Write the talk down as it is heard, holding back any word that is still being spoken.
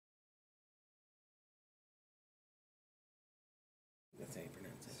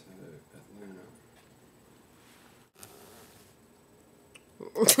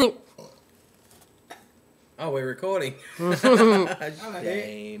Oh, we're recording.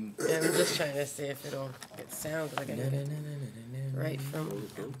 Shame. Yeah, I'm just trying to see if it'll get sound like I get it right from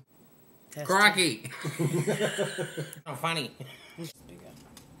testing. Crikey. Oh, funny.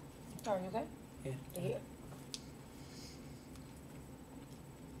 Are you okay? Yeah. Yeah.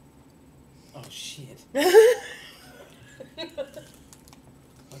 Oh, shit. I can't remember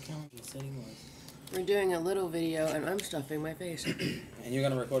what the setting was. We're doing a little video and I'm stuffing my face. And you're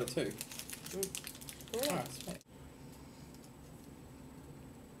going to record it too? Yeah. Alright, sweet.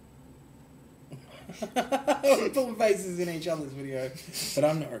 We're putting faces in each other's video, but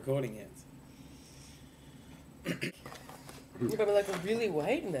I'm not recording it. You're gonna be like really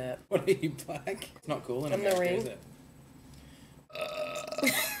white in that. What are you, black? It's not cool in I'm the America, is it?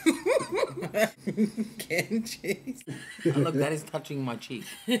 Canned cheese. Oh, look, that is touching my cheek.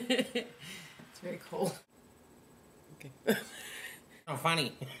 It's very cold. Okay. Oh,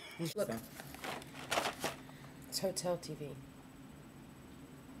 funny. Look. It's hotel TV.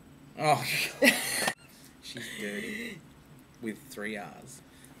 Oh, she's dirty. With 3 R's.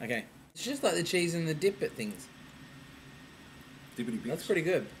 Okay. It's just like the cheese and the dip at things. That's pretty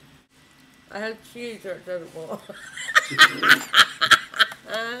good. I had cheese or it doesn't want.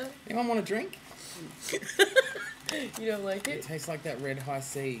 Anyone want a drink? You don't like It it? tastes like that red high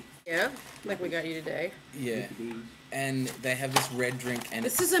C. Yeah, like we got you today. Yeah. And they have this red drink and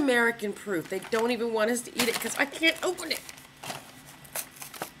This is American proof. They don't even want us to eat it because I can't open it.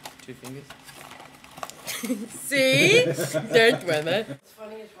 2 fingers. See? Don't do that. What's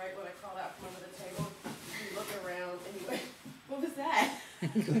funny is right when I crawled out from under the table, you look around and you went, what was that?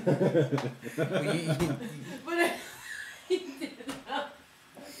 But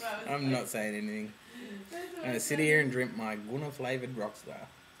I'm not saying anything. I'm going to sit here and drink my Gunnar flavoured Rockstar.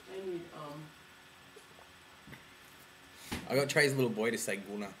 I need, I got Trey's little boy to say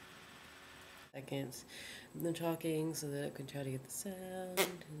Gunnar. seconds. And then talking so that I can try to get the sound.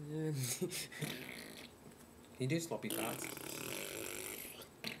 Can you do sloppy farts?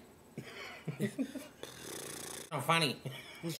 Oh, funny.